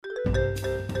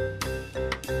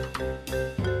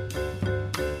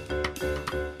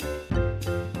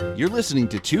You're listening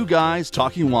to Two Guys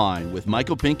Talking Wine with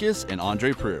Michael Pincus and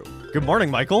Andre Proulx. Good morning,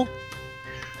 Michael.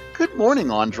 Good morning,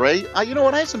 Andre. You know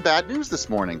what? I have some bad news this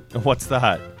morning. What's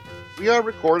that? We are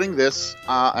recording this,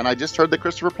 and I just heard that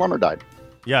Christopher Plummer died.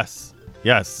 Yes.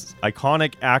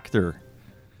 Iconic actor.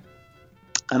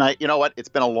 And you know what? It's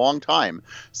been a long time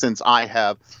since I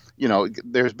have,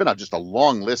 there's been just a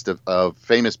long list of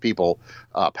famous people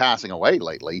passing away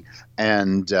lately.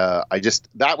 And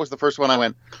that was the first one I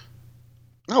went,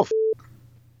 oh,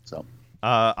 so.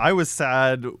 I was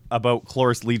sad about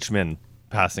Cloris Leachman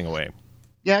passing away.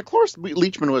 Yeah, Cloris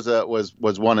Leachman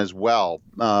was one as well.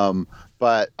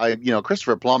 But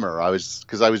Christopher Plummer, I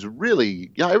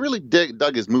really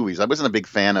dug his movies. I wasn't a big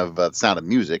fan of Sound of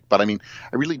Music, but I mean,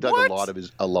 I really dug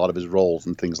a lot of his roles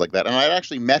and things like that. And I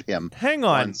actually met him. Hang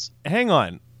on.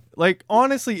 Like,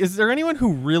 honestly, is there anyone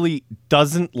who really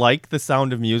doesn't like The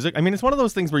Sound of Music? I mean, it's one of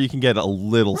those things where you can get a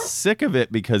little sick of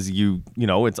it because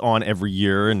it's on every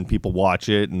year and people watch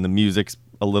it and the music's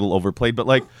a little overplayed. But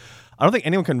like, I don't think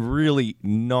anyone can really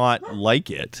not like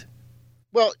it.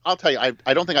 Well, I'll tell you,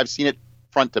 I don't think I've seen it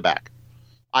front to back.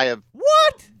 I have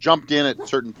jumped in at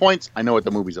certain points. I know what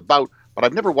the movie's about, but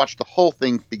I've never watched the whole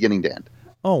thing beginning to end.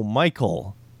 Oh,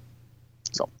 Michael.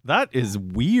 So that is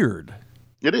weird.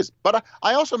 It is. But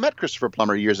I also met Christopher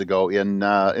Plummer years ago in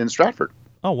Stratford.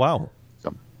 Oh, wow.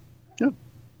 So, yeah.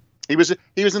 He was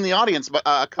in the audience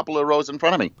a couple of rows in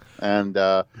front of me. And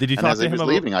did you talk to him? As he was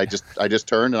leaving, I just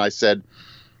turned and I said,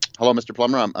 "Hello, Mr.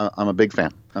 Plummer. I'm a big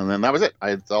fan." And then that was it.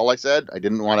 That's all I said. I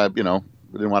didn't want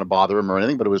to bother him or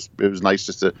anything, but it was nice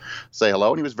just to say hello,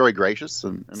 and he was very gracious.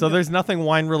 And so there's nothing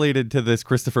wine related to this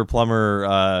Christopher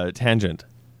Plummer tangent.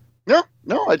 No.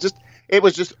 It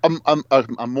was just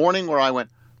a morning where I went,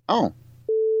 oh,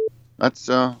 that's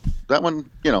that one.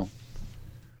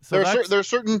 So there are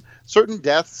certain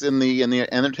deaths in the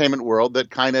entertainment world that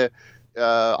kind of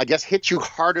I guess hit you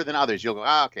harder than others. You'll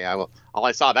go, okay,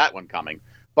 I saw that one coming.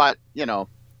 But when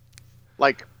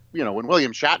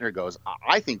William Shatner goes,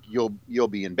 I think you'll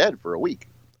be in bed for a week.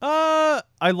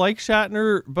 I like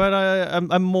Shatner, but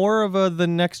I'm more of the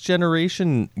Next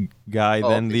Generation guy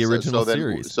than the original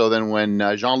series. So then when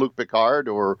Jean-Luc Picard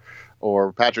or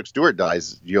Patrick Stewart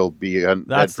dies, you'll be in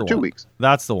bed for 2 weeks.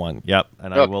 That's the one. Yep.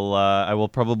 And okay. I will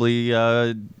probably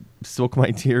soak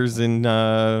my tears in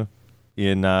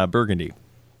Burgundy.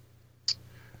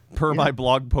 Per my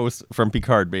blog post from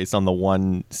Picard based on the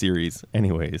one series.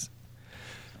 Anyway.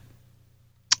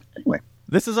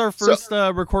 This is our first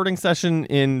recording session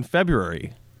in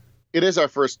February. It is our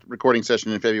first recording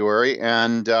session in February,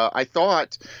 and I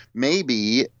thought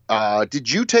maybe,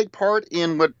 did you take part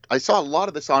in what I saw a lot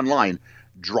of this online,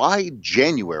 Dry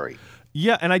January?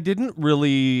 Yeah, and I didn't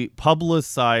really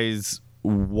publicize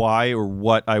why or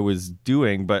what I was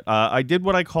doing, but I did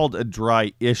what I called a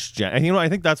dry-ish Jan. And I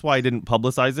think that's why I didn't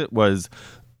publicize it was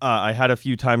I had a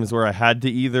few times where I had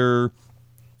to either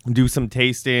do some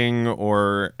tasting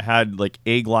or had like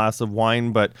a glass of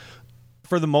wine, but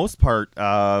for the most part,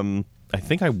 I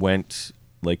think I went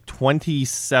like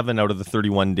 27 out of the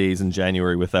 31 days in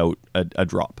January without a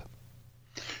drop.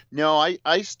 No,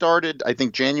 I started, I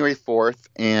think, January 4th,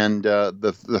 and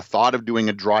the thought of doing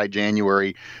a dry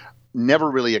January never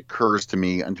really occurs to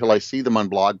me until I see them on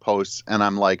blog posts, and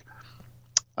I'm like,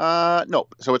 no.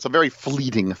 So it's a very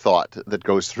fleeting thought that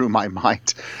goes through my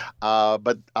mind.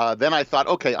 But then I thought,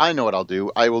 okay, I know what I'll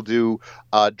do. I will do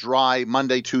dry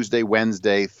Monday, Tuesday,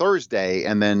 Wednesday, Thursday,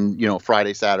 and then,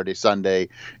 Friday, Saturday, Sunday,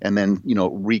 and then,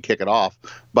 re-kick it off.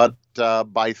 But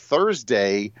by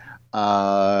Thursday,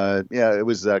 it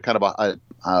was kind of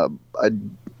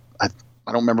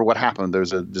I don't remember what happened.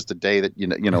 There's just a day that,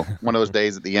 one of those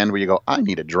days at the end where you go, I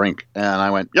need a drink. And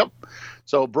I went, yep.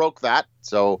 So broke that.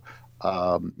 So,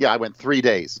 I went 3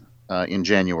 days in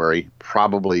January,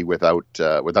 probably without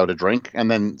a drink, and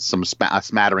then a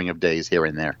smattering of days here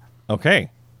and there.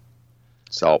 Okay.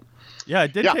 So. Yeah,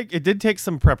 it did take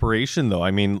some preparation though.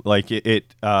 I mean, like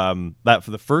that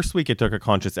for the first week it took a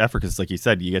conscious effort because, like you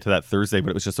said, you get to that Thursday, but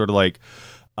it was just sort of like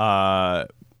my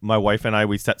wife and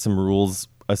we set some rules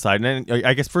aside. And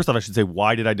I guess first off, I should say,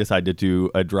 why did I decide to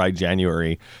do a dry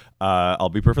January? I'll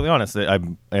be perfectly honest.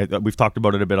 We've talked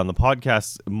about it a bit on the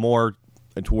podcast, more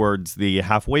towards the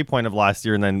halfway point of last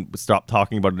year, and then stopped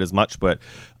talking about it as much. But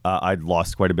I'd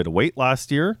lost quite a bit of weight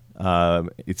last year.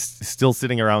 It's still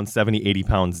sitting around 70, 80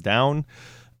 pounds down.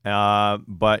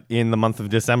 But in the month of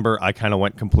December, I kind of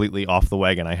went completely off the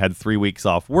wagon. I had 3 weeks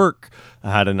off work.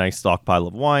 I had a nice stockpile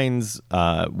of wines,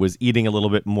 was eating a little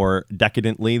bit more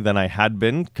decadently than I had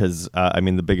been because,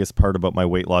 the biggest part about my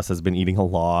weight loss has been eating a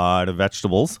lot of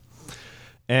vegetables.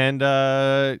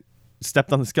 and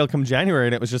stepped on the scale come January,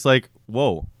 and it was just like,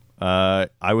 whoa.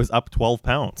 I was up 12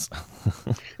 pounds.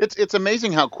 It's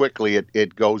amazing how quickly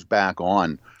it goes back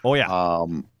on. Oh yeah.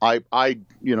 I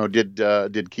did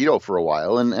keto for a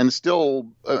while and still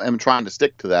am trying to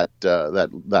stick to that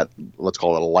let's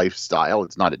call it a lifestyle.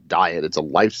 It's not a diet, it's a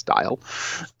lifestyle.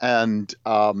 And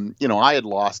I had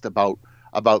lost about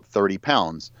 30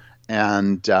 pounds.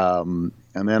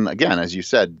 And then again, as you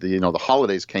said, the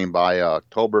holidays came by,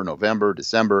 October, November,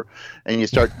 December, and you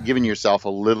start giving yourself a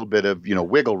little bit of,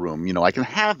 wiggle room. I can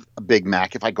have a Big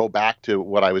Mac if I go back to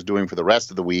what I was doing for the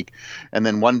rest of the week, and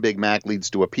then one Big Mac leads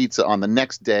to a pizza on the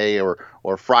next day, or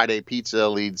Friday pizza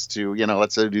leads to,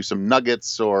 let's do some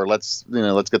nuggets, or let's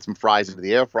get some fries into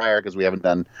the air fryer because we haven't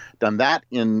done that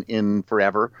in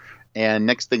forever. And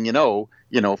next thing you know,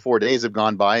 4 days have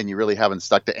gone by and you really haven't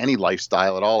stuck to any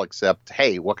lifestyle at all except,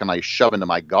 hey, what can I shove into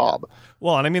my gob?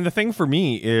 Well, and I mean, the thing for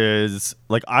me is,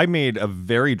 like, I made a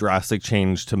very drastic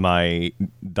change to my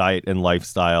diet and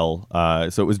lifestyle.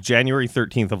 So it was January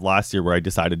 13th of last year where I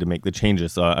decided to make the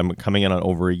changes. So I'm coming in on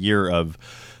over a year of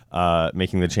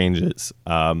making the changes.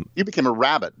 You became a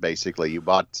rabbit, basically. You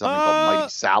bought something called Mighty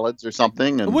Salads or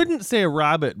something. And I wouldn't say a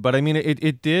rabbit, but I mean,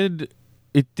 it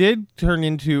did turn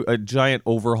into a giant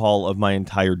overhaul of my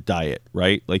entire diet,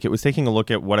 right? Like, it was taking a look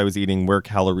at what I was eating, where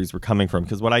calories were coming from.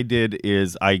 Because what I did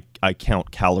is I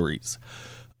count calories.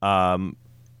 And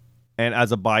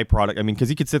as a byproduct, I mean, because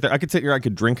I could sit here, I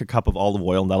could drink a cup of olive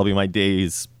oil, and that'll be my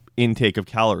day's intake of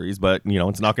calories. But,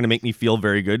 it's not going to make me feel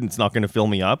very good. And it's not going to fill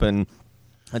me up. And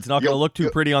it's not going to look too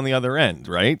pretty on the other end,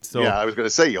 right? So yeah, I was going to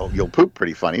say you'll poop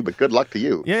pretty funny, but good luck to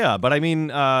you. Yeah, but I mean,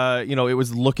 it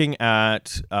was looking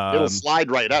at it'll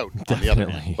slide right out on the other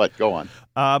end. But go on.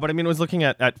 But I mean, it was looking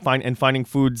at finding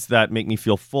foods that make me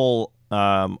feel full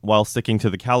while sticking to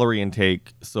the calorie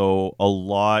intake. So a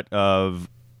lot of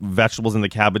vegetables in the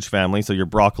cabbage family. So your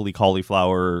broccoli,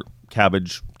 cauliflower,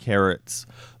 cabbage, carrots,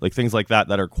 like things like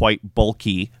that are quite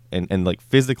bulky and like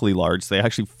physically large. So they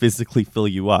actually physically fill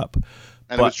you up.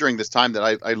 And it was during this time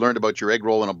that I learned about your egg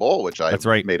roll in a bowl, which I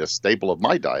made a staple of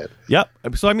my diet. Yep.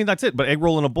 So, I mean, that's it. But egg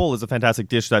roll in a bowl is a fantastic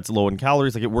dish that's low in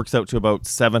calories. Like, it works out to about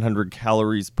 700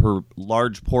 calories per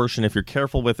large portion if you're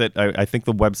careful with it. I think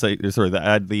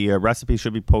the recipe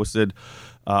should be posted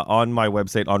on my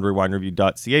website,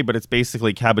 andrewinereview.ca. But it's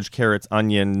basically cabbage, carrots,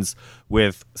 onions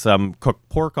with some cooked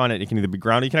pork on it. It can either be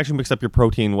ground, or you can actually mix up your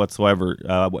protein whatsoever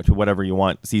to whatever you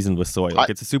want, seasoned with soy. Like,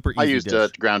 it's a super easy dish. I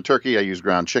used ground turkey. I used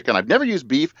ground chicken. I've never used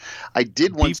beef. I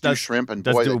did once do shrimp, and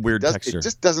boy, do a weird texture. It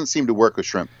just doesn't seem to work with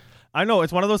shrimp. I know,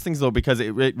 it's one of those things though, because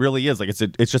it really is like it's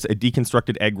just a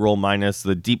deconstructed egg roll minus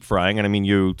the deep frying, and I mean,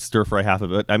 you stir fry half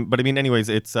of it. But I mean, anyways,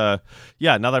 it's now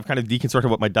that I've kind of deconstructed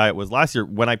what my diet was last year,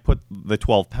 when I put the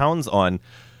 12 pounds on,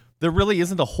 there really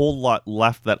isn't a whole lot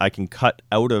left that I can cut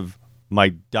out of my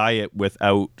diet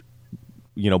without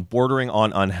bordering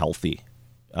on unhealthy.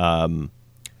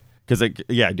 Because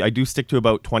I do stick to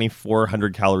about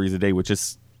 2,400 calories a day, which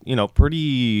is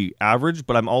pretty average,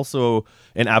 but I'm also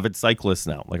an avid cyclist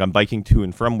now. Like, I'm biking to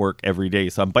and from work every day.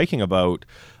 So I'm biking about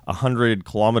 100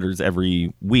 kilometers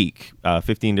every week,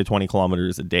 15 to 20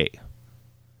 kilometers a day.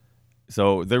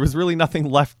 So there was really nothing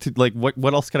left to, like,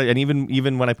 what else could I, and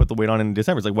even when I put the weight on in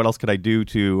December, it's like, what else could I do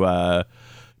to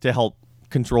help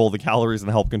control the calories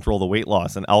and help control the weight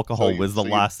loss? And alcohol was the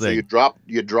last thing. So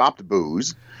you dropped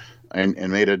booze and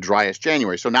made a dryish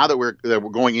January. So now that we're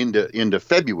going into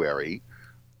February,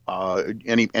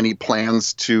 any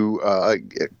plans to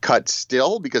cut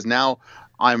still? Because now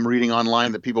I'm reading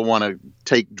online that people want to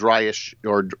take dryish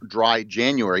or dry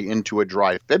January into a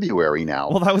dry February now.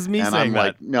 Well, that was me saying I'm that.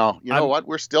 Like, no, you know what?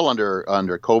 We're still under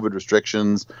COVID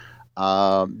restrictions.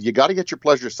 You got to get your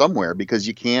pleasure somewhere, because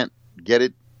you can't get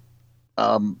it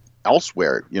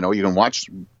elsewhere. You can watch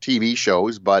TV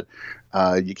shows, but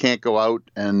you can't go out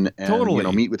and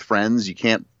totally. Meet with friends. You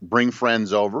can't bring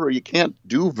friends over. You can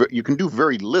do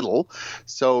very little.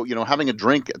 So having a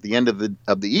drink at the end of the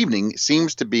evening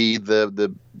seems to be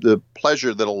the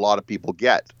pleasure that a lot of people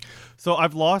get. So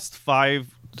I've lost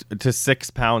 5 to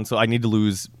 6 pounds. So I need to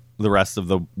lose the rest of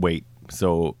the weight.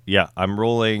 So yeah, I'm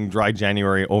rolling dry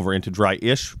January over into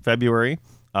dry-ish February.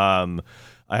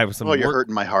 I have some. Oh, you're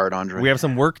hurting my heart, Andre. We have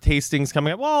some work tastings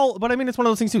coming up. Well, but I mean, it's one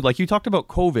of those things too. Like, you talked about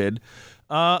COVID.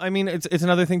 I mean, it's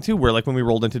another thing too, where, like, when we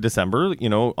rolled into December,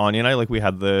 Anya and I, like, we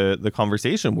had the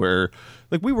conversation where,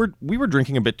 like, we were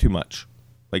drinking a bit too much,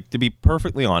 like, to be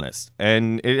perfectly honest.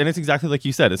 And it's exactly like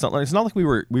you said. It's not like we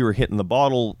were hitting the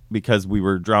bottle because we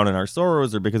were drowning our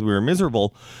sorrows or because we were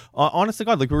miserable. Honest to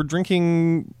God, like, we were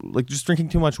drinking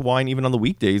too much wine even on the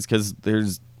weekdays because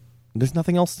there's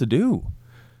nothing else to do.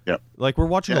 Yep. Like we're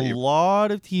watching a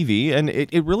lot of TV, and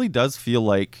it really does feel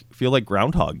like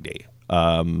Groundhog Day.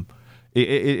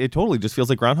 It totally just feels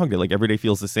like Groundhog Day. Like every day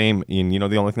feels the same, and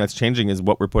the only thing that's changing is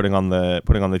what we're putting on the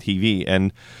TV.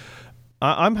 And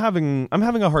I'm having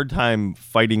a hard time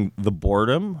fighting the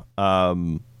boredom.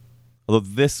 Although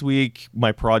this week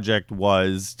my project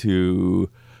was to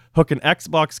hook an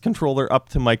Xbox controller up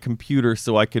to my computer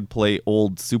so I could play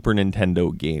old Super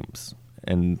Nintendo games,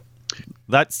 and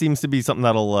that seems to be something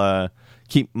that'll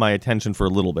keep my attention for a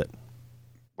little bit.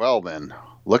 Well, then,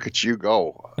 look at you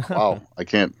go! Wow, I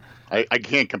can't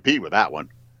compete with that one.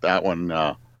 That one.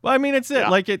 Well, I mean, it's it. Yeah.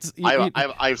 Like it's.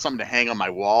 I have something to hang on my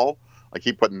wall. I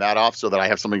keep putting that off so that I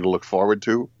have something to look forward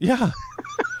to. Yeah.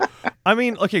 I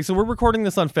mean, okay, so we're recording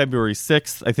this on February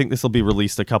 6th. I think this will be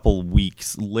released a couple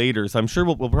weeks later. So I'm sure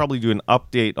we'll probably do an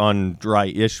update on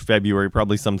dry-ish February,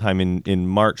 probably sometime in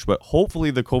March. But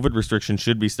hopefully the COVID restrictions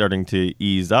should be starting to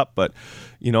ease up. But,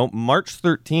 March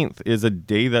 13th is a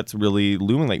day that's really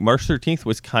looming. Like March 13th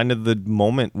was kind of the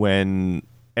moment when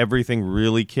everything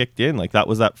really kicked in. Like that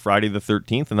was that Friday the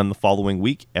 13th. And then the following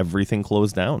week, everything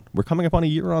closed down. We're coming up on a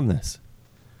year on this.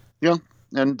 Yeah.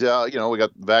 And, we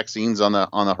got vaccines on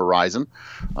the horizon.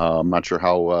 I'm not sure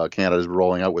how Canada's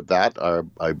rolling out with that.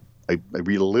 I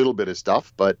read a little bit of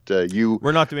stuff, but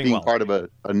we're not doing being well. Part of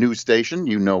a news station,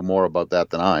 you know more about that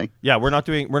than I. Yeah, we're not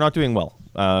doing well.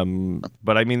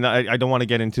 But I mean, I don't want to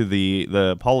get into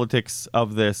the politics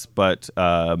of this, but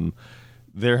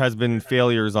there has been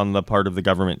failures on the part of the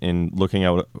government in looking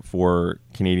out for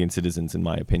Canadian citizens, in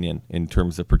my opinion, in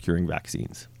terms of procuring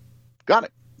vaccines. Got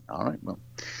it. All right. Well,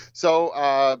 so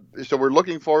we're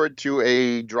looking forward to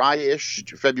a dry-ish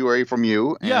February from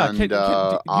you, and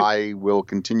I will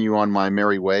continue on my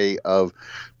merry way of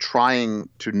trying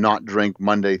to not drink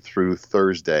Monday through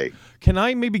Thursday. Can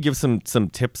I maybe give some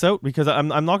tips out, because I'm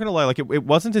not going to lie, like it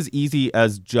wasn't as easy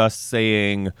as just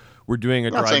saying we're doing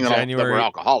a dry January. That we're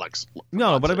alcoholics.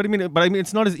 No, but I mean,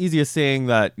 it's not as easy as saying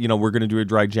that we're going to do a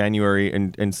dry January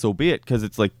and so be it, because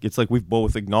it's like we've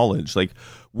both acknowledged like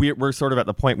we're sort of at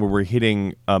the point where we're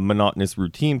hitting a monotonous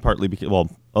routine, partly because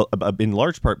in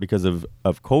large part because of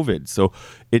COVID. So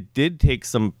it did take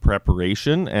some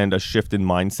preparation and a shift in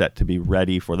mindset to be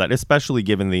ready for that, especially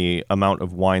given the amount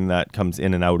of wine that comes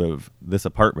in and out of this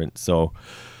apartment. So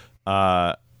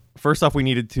first off, we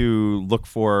needed to look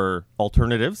for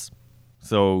alternatives.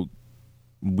 So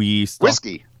we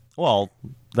whiskey. Well,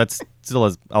 that still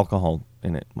has alcohol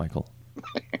in it, Michael.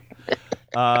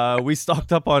 We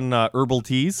stocked up on herbal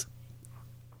teas.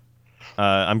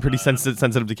 I'm pretty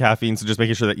sensitive to caffeine, so just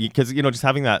making sure that because just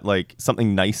having that like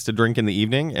something nice to drink in the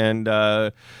evening. And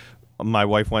my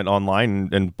wife went online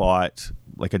and bought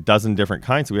like a dozen different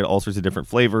kinds. So we had all sorts of different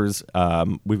flavors.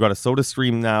 We've got a Soda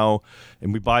Stream now,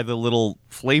 and we buy the little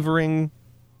flavoring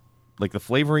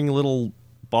little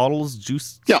bottles,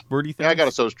 juice squirty things. Yeah, I got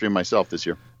a Soda Stream myself this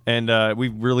year. And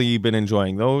we've really been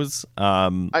enjoying those.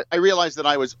 I realized that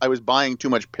I was buying too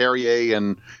much Perrier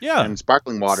and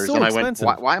sparkling waters, so and I expensive.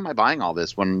 went, why am I buying all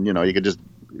this when you could just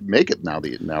make it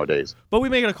nowadays? But we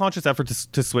make it a conscious effort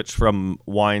to switch from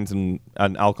wines and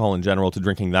alcohol in general to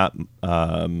drinking that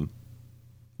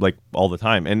like all the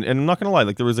time. And I'm not gonna lie,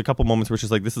 like there was a couple moments where it's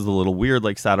just like this is a little weird,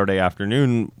 like Saturday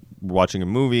afternoon, watching a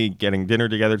movie, getting dinner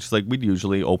together, just like we'd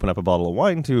usually open up a bottle of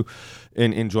wine to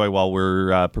enjoy while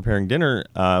we're preparing dinner.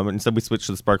 Instead we switched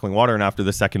to the sparkling water, and after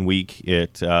the second week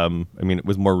it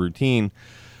was more routine.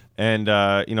 And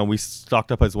we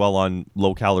stocked up as well on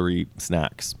low calorie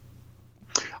snacks.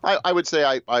 I would say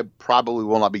I probably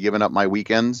will not be giving up my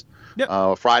weekends.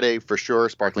 Yep. Friday for sure,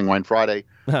 sparkling wine Friday.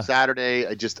 Saturday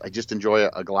I just enjoy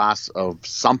a glass of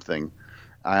something.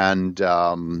 And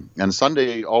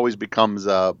Sunday always becomes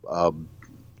a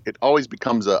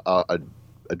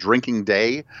drinking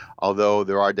day. Although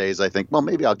there are days I think, well,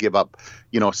 maybe I'll give up,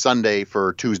 Sunday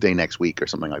for Tuesday next week or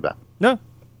something like that. No.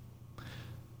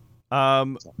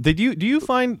 Do you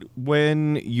find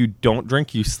when you don't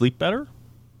drink you sleep better?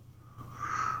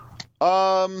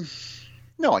 No,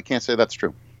 I can't say that's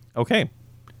true. Okay,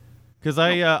 because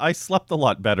I slept a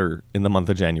lot better in the month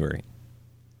of January.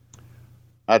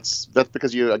 That's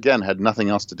because you, again, had nothing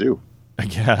else to do, I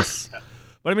guess.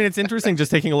 But I mean, it's interesting just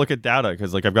taking a look at data,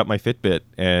 because like I've got my Fitbit,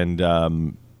 and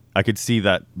I could see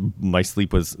that my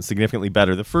sleep was significantly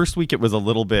better. The first week it was a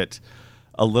little bit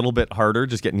harder,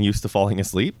 just getting used to falling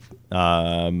asleep.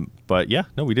 But yeah,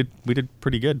 no, we did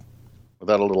pretty good.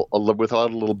 Without a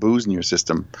little booze in your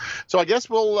system. So I guess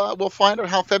we'll find out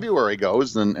how February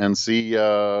goes and see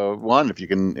if you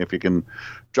can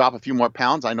drop a few more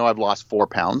pounds. I know I've lost 4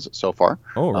 pounds so far.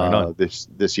 Oh, right on.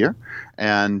 This year,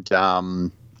 and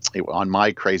on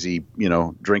my crazy,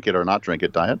 drink it or not drink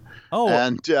it diet. Oh,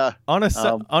 and on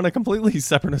a completely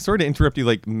separate. Sorry to interrupt you,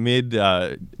 like mid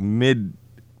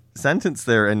sentence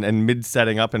there, and mid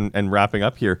setting up and wrapping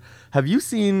up here. Have you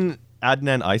seen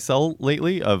Adnan Aysel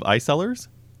lately of Eyesellers?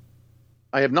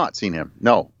 I have not seen him.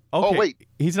 No. Okay. Oh wait,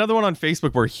 he's another one on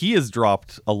Facebook where he has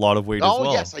dropped a lot of weight as well.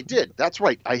 Oh yes, I did. That's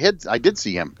right. I did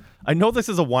see him. I know this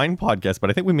is a wine podcast, but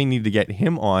I think we may need to get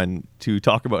him on to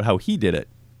talk about how he did it.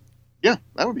 Yeah,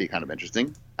 that would be kind of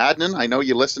interesting. Adnan, I know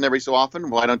you listen every so often.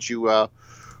 Why don't you?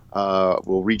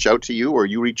 We'll reach out to you, or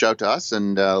you reach out to us,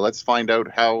 and let's find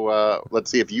out how. Let's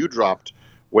see if you dropped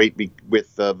weight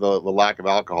with the lack of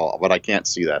alcohol. But I can't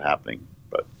see that happening.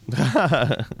 But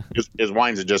his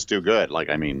wines are just too good.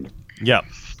 Yeah.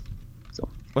 So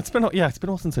it's been a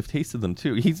while since I've tasted them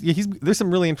too. There's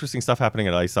some really interesting stuff happening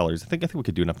at Eyesellers. I think we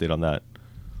could do an update on that.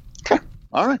 Okay.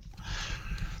 All right.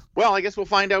 Well, I guess we'll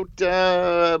find out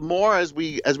more as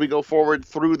we go forward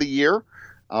through the year.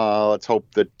 Let's hope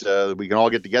that we can all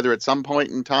get together at some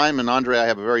point in time. And Andre, I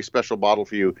have a very special bottle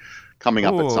for you coming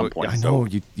up at some point. I know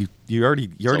you already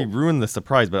ruined the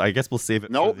surprise, but I guess we'll save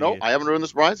it. No, I haven't ruined the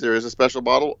surprise. There is a special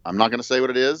bottle. I'm not going to say what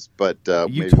it is, but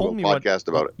maybe we'll podcast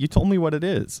about it. You told me what it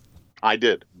is. I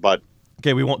did, but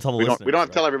okay, we won't tell the listeners. We don't have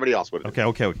to tell everybody else what it is.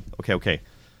 Okay.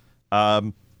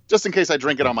 Just in case I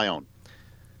drink it on my own.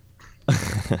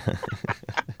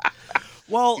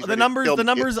 Well, the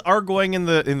numbers are going in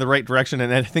the right direction,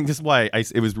 and I think this is why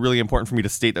it was really important for me to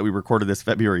state that we recorded this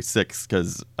February 6th,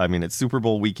 because it's Super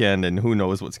Bowl weekend, and who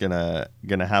knows what's gonna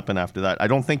happen after that. I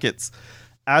don't think it's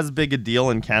as big a deal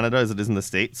in Canada as it is in the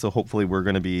States, so hopefully we're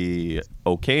going to be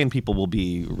okay and people will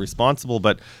be responsible,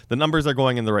 but the numbers are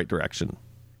going in the right direction.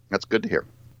 That's good to hear.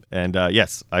 And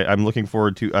yes, I'm looking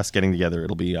forward to us getting together.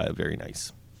 It'll be very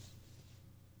nice.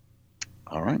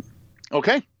 All right.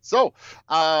 Okay. So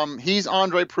he's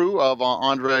Andre Proulx of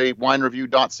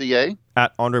AndreWineReview.ca.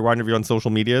 At Andre Wine Review on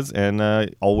social medias, and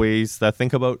always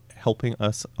think about helping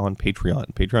us on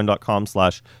Patreon.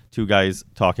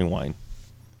 Patreon.com/2guystalkingwine.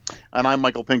 And I'm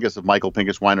Michael Pincus of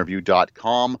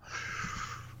MichaelPincusWineReview.com.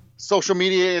 Social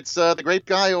media, it's The Grape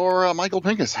Guy or Michael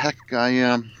Pincus. Heck,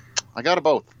 I got it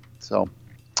both. So,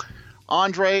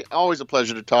 Andre, always a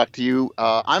pleasure to talk to you.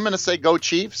 I'm going to say go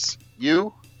Chiefs.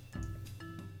 You?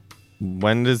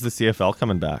 When is the CFL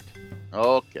coming back?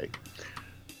 Okay.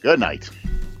 Good night.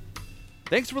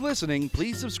 Thanks for listening.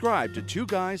 Please subscribe to Two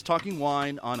Guys Talking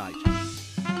Wine on iTunes.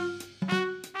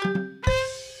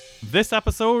 This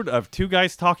episode of Two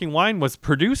Guys Talking Wine was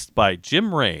produced by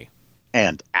Jim Ray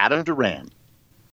and Adam Duran.